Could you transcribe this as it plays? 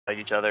fight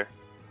each other.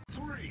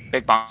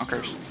 Big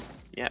bonkers.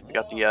 Yeah, we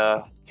got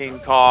the King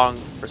Kong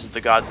versus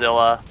the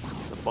Godzilla,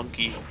 the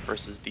monkey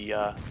versus the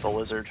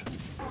lizard.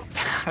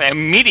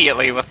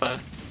 Immediately with a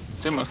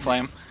sumo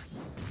slam.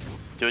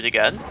 Do it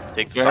again.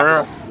 Take the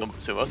Yeah.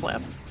 sumo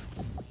slam.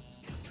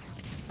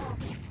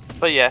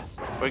 But yeah,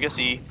 we're gonna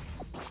see,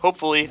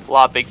 hopefully, a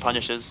lot of big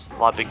punishes, a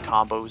lot of big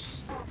combos.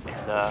 And,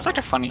 It's like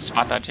a funny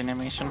spot dodge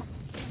animation.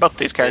 Both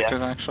these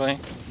characters, actually.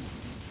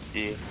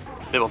 yeah,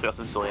 they both got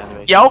some silly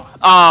animations. Yo!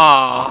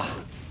 Ah!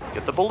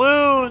 Get the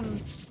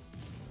balloon!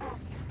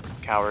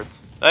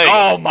 Cowards. Hey.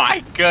 Oh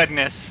my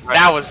goodness! Right.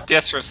 That was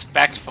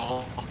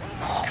disrespectful.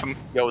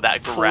 Yo,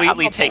 that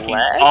Completely grab taking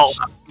ledge? all.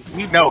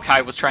 You know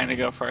Kai was trying to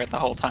go for it the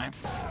whole time.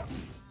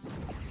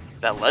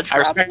 That ledge I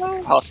grab, respect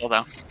though? hustle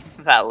though.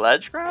 That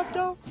ledge grab,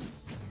 though?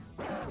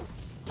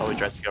 Oh, he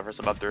tries to go for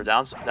some up there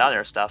down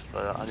air stuff,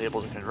 but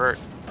unable to convert.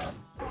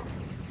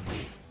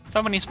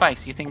 So many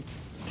spikes. You think?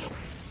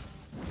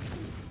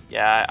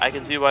 Yeah, I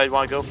can see why you'd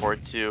want to go for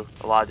it too.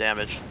 A lot of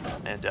damage,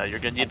 and you're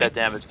gonna need that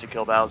damage to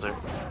kill Bowser.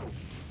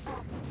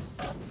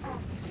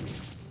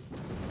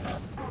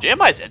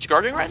 JMI's edge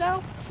guarding right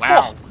now?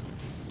 Wow. Oh,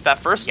 that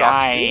first stock,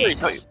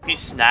 Yikes. he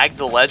snagged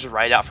the ledge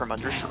right out from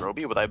under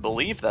Shirobby with, I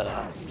believe, the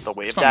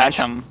wave It's dash.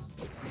 momentum.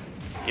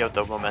 Yeah, with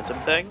the momentum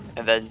thing,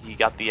 and then he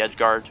got the edge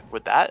guard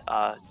with that.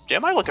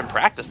 JMI looking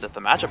practiced at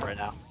the matchup right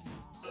now.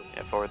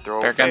 Yeah, forward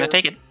throw. They're gonna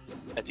take it.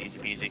 That's easy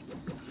peasy.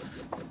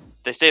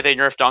 They say they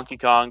nerfed Donkey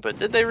Kong, but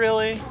did they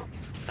really?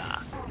 Nah,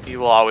 he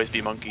will always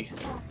be Monkey.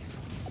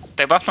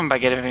 They buffed him by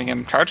giving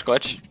him charge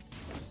glitch.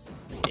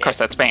 Of course,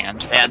 that's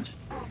banned.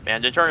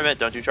 Banned in tournament.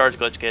 Don't do charge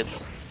glitch,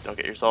 kids. Don't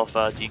get yourself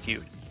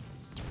DQ'd.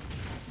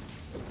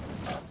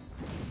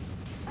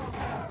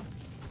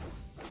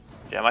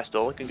 Yeah, am I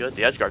still looking good?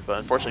 The edge guard, but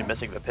unfortunately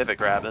missing the pivot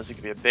grab. This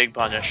could be a big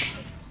punish.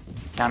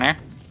 Down air.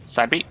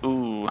 Side B.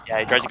 Ooh. Yeah,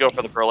 he tried to go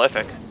for the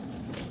prolific.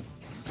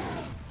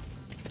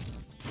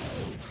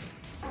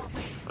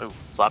 Ooh,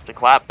 slap to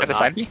clap, but Got the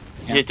side B?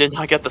 He did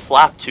not get the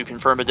slap to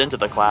confirm it into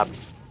the clap.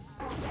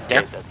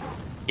 There.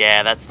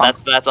 Yeah, that's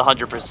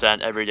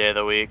 100% every day of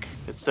the week.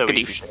 It's so Good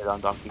easy each. to hit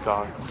on Donkey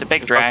Kong. It's a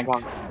big drag.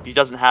 He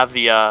doesn't have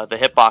the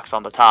hitbox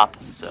on the top,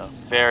 so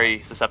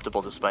very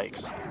susceptible to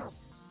spikes.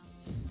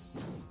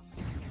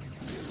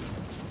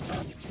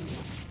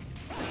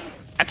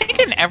 I think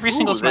in every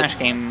single Smash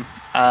game,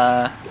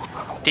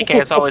 DK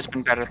has always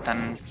been better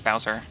than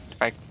Bowser,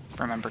 if I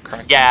remember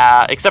correctly.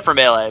 Yeah, except for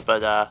Melee,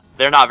 but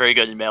they're not very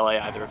good in Melee,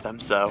 either of them,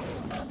 so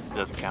it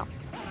doesn't count.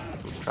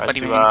 Tries What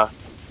do you to,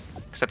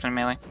 mean? Except in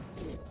Melee?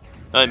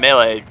 no, in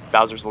Melee,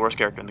 Bowser's the worst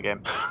character in the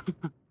game.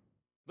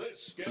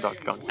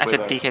 Donkey Kong's I way said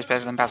better. DK's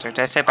better than Bowser.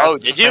 Did I say Bowser? Oh,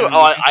 did you?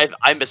 Oh,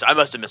 I must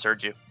have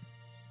misheard you.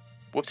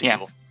 Whoopsie Yeah.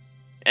 doodle.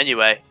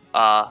 Anyway,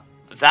 that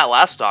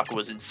last stock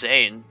was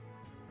insane.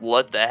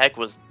 What the heck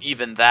was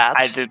even that?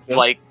 I did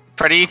like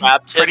pretty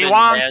Tippin,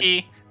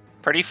 wonky,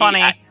 pretty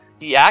funny.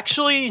 He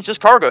actually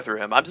just cargo threw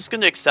him. I'm just going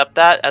to accept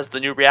that as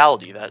the new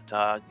reality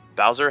that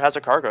Bowser has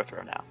a cargo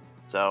throw now.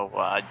 So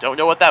I don't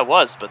know what that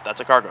was, but that's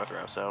a cargo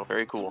throw. So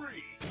very cool.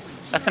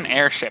 That's an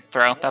airship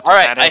throw. That's All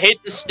what right, that is. I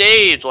hate this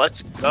stage.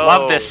 Let's go.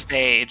 Love this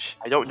stage.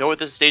 I don't know what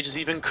this stage is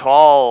even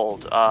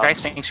called. Dry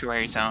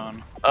Sanctuary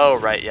Zone. Oh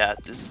right, yeah.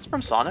 This is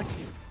from Sonic.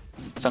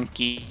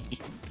 Sunky.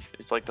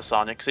 It's like the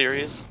Sonic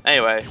series.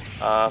 Anyway,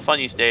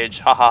 funny stage.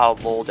 Haha,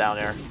 lol, down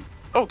air.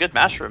 Oh, good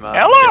mash from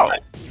Hello! JMI.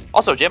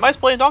 Also, JMI's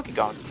playing Donkey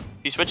Kong.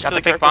 He switched Got to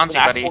the the big character with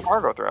an Bonzi, actual buddy.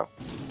 cargo throw.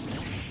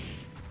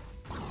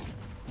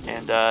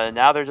 And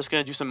now they're just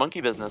gonna do some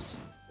monkey business.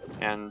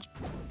 And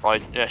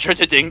probably try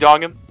to ding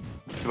dong him.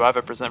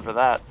 200% for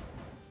that.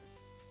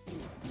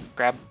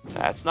 Grab.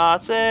 That's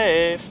not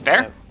safe.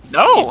 There? Yeah.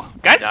 No!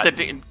 Guards Yeah.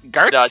 the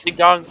guards. Ding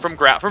dong from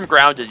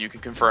grounded, you can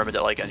confirm it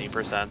at like any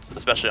percent,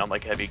 especially on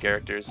like heavy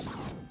characters.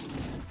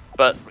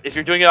 But if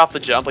you're doing it off the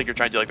jump, like you're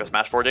trying to do like the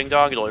Smash 4 ding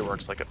dong, it only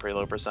works like at pretty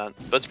low percent.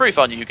 But it's pretty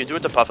funny. You can do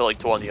it to Puff at like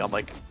 20 on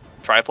like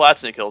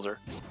triplats and it kills her.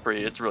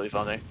 It's really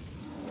funny.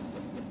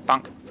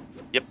 Bonk.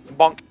 Yep,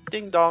 bonk,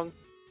 ding dong.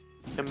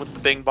 Him with the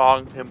bing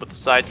bong, him with the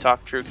side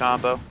tuck, true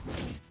combo.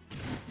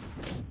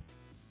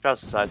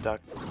 How's the side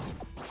tuck?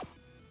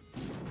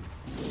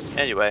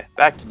 Anyway,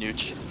 back to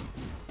Nooch.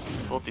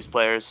 Both these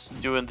players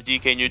doing the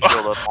DK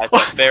neutral of I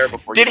thought bear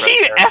before Did you he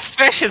press bear.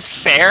 F-smash his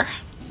fair?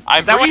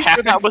 I'm that pretty what sure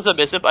happened? that was a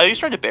miss. He was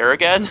trying to bear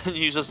again, and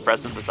he was just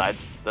pressing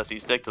the C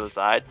stick to the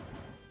side.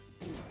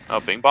 Oh,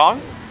 bing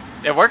bong.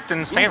 It worked in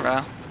his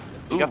favor.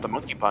 He got the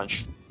monkey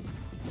punch.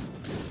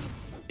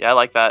 Yeah, I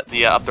like that.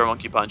 The up throw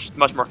monkey punch. It's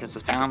much more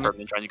consistent confirmed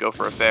than trying to go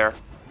for a fair.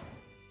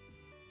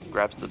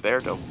 Grabs the bear,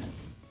 go.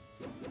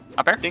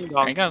 Up air. Ding There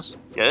dong. he goes.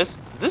 Yeah,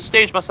 this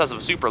stage must have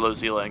a super low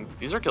ceiling.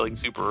 These are killing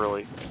super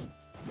early.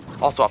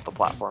 Also off the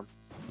platform.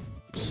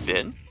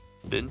 Spin.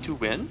 Spin to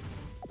win.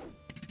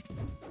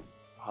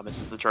 Oh,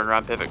 misses the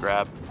turnaround pivot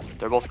grab.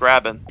 They're both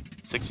grabbing.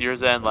 6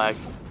 years in, lag.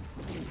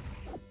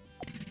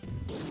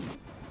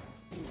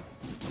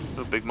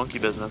 Ooh, big monkey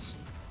business.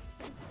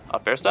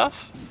 Up air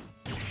stuff?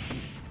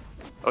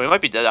 Oh, he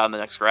might be dead on the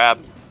next grab.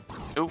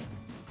 Ooh.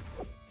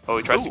 Oh,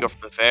 he tries to go for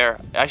the fair.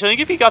 Actually, I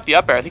think if he got the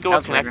up air, I think it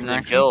was That was weird connected and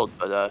interaction. killed,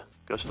 but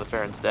Goes for the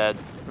fair instead.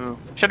 Ooh,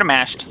 should have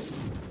mashed.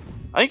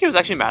 I think he was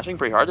actually mashing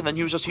pretty hard, and then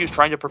he was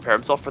trying to prepare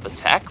himself for the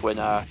tech when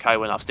Kai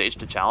went off stage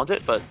to challenge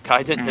it, but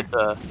Kai didn't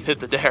hit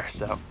the dare,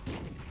 so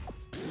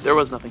there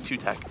was nothing to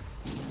tech.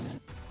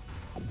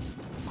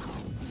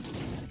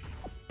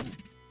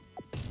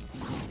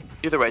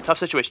 Either way, tough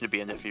situation to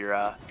be in if you're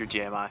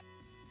GMI.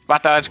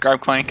 Spot dodge, grab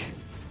clink.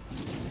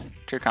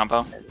 True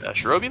combo.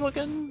 Shirobby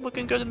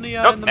looking good in the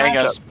Nope, in the there he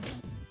matchup. goes.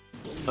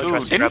 Oh, Ooh,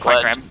 tries to didn't grab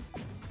quite ledge. grab.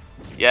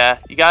 Yeah,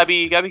 you gotta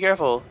be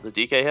careful. The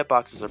DK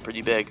hitboxes are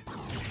pretty big.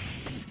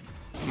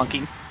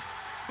 Monkey.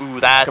 Ooh,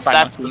 that's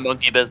Goodbye, the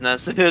monkey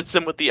business. Hits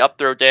him with the up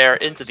throw dare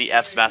into the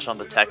F smash on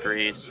the tech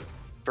read.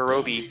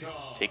 Shirobby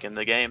taking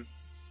the game.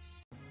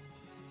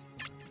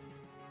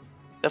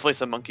 Definitely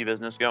some monkey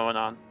business going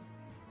on.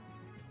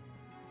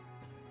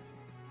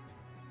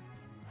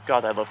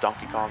 God, I love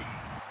Donkey Kong.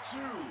 2,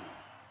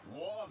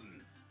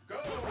 1, go!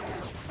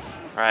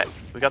 Alright,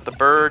 we got the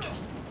bird,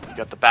 we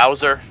got the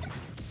Bowser,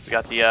 we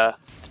got the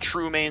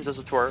true mains as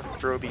it were. One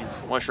of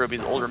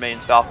Shirobby's older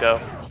mains, Falco.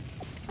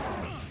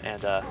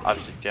 And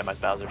obviously JMI's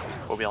Bowser,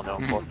 what we all know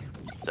him for.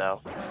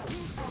 So,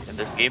 in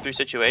this Game 3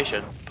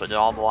 situation, putting it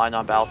all on the line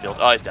on Battlefield.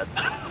 Oh, he's dead.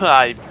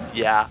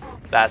 Yeah.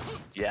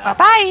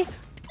 Bye-bye!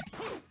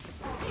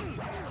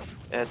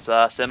 It's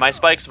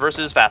semi-spikes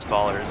versus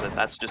fastballers, and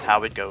that's just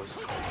how it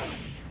goes.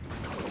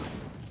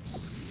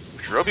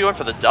 Shirobby went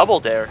for the double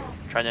dare,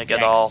 trying to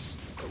get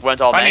went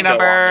all Funny mango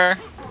number. on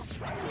it.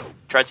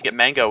 Tried to get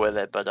mango with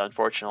it, but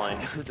unfortunately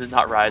did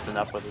not rise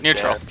enough with his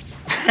Neutral.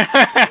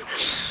 dare.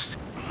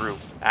 True.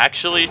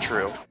 Actually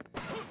true.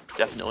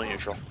 Definitely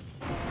neutral.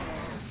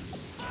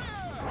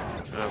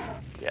 Oh,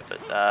 yeah,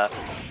 but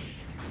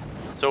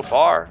so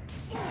far,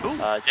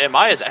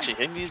 JMI is actually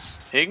hitting these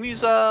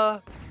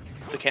the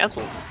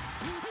cancels.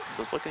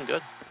 So it's looking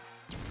good.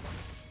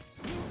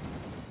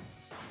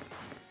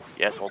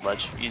 Yes, hold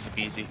ledge. Easy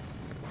peasy.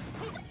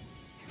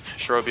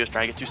 Shirobby was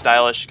trying to get too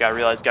stylish. Gotta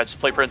realize, gotta just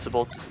play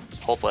principle. Just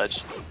hold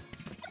ledge.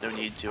 No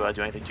need to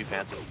do anything too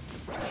fancy.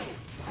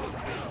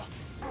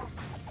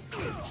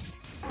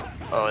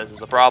 Oh, this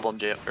is a problem.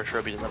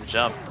 Shirobby doesn't have a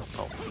jump.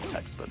 Oh, he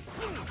text, but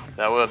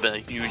that would have been a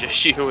huge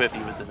issue if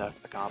he was in a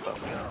combo.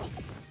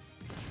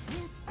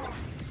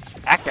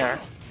 Back there.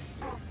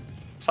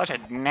 Such a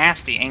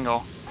nasty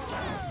angle.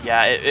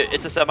 Yeah,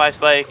 it's a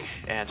semi-spike,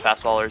 and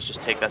fastballers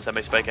just take that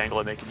semi-spike angle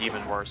and make it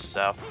even worse,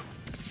 so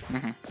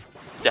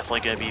it's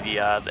definitely going to be the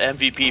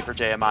MVP for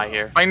JMI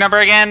here. Funny number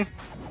again.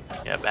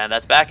 Yep, and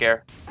that's back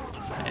air.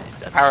 And he's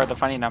dead. Power of the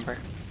funny number.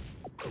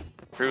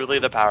 Truly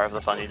the power of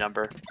the funny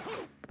number.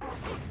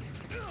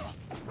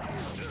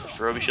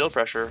 Shirobby shield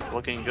pressure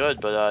looking good,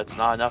 but it's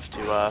not enough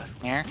to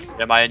Here.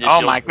 get my initial.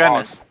 Oh my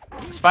goodness.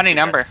 It's funny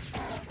number.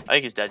 I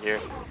think he's dead here.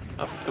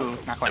 Oh. Ooh,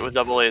 not Sit quite. with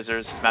double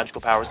lasers, his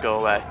magical powers go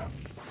away.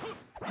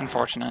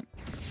 Unfortunate.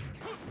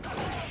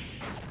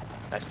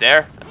 Nice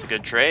dare. That's a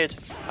good trade.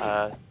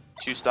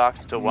 2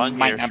 stocks to 1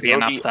 Might here. not be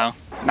enough though.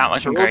 Not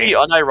looking Shirobby great.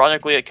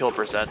 unironically at kill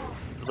percent.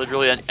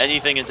 Literally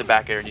anything into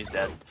back air and he's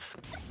dead.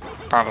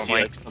 Probably. He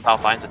like, somehow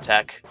finds a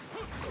tech.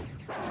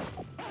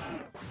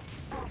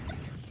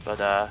 But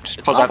Just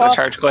it's pulls not out the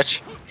charge glitch.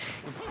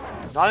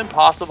 Not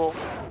impossible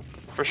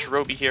for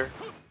Shirobby here.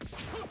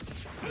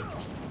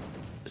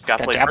 Just got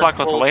to play Jab block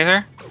with the principled.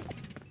 laser.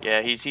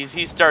 Yeah,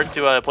 he's starting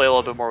to play a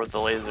little bit more with the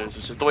lasers,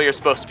 which is the way you're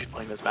supposed to be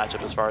playing this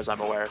matchup, as far as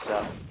I'm aware.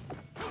 So,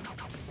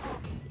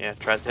 yeah,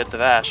 tries to hit the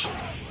Vash.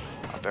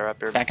 Up air,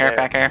 Back air,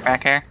 back air,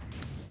 back air.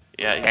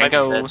 Yeah, he There might it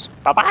be dead. goes.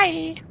 Bye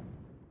bye.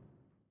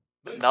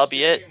 And that'll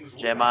be it.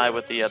 JMI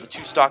with the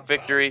 2-stock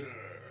victory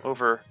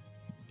over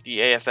the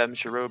AFM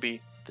Shirobby,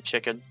 the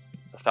Chicken,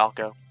 the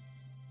Falco.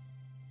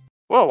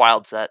 What a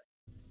wild set.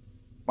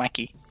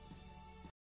 Wacky.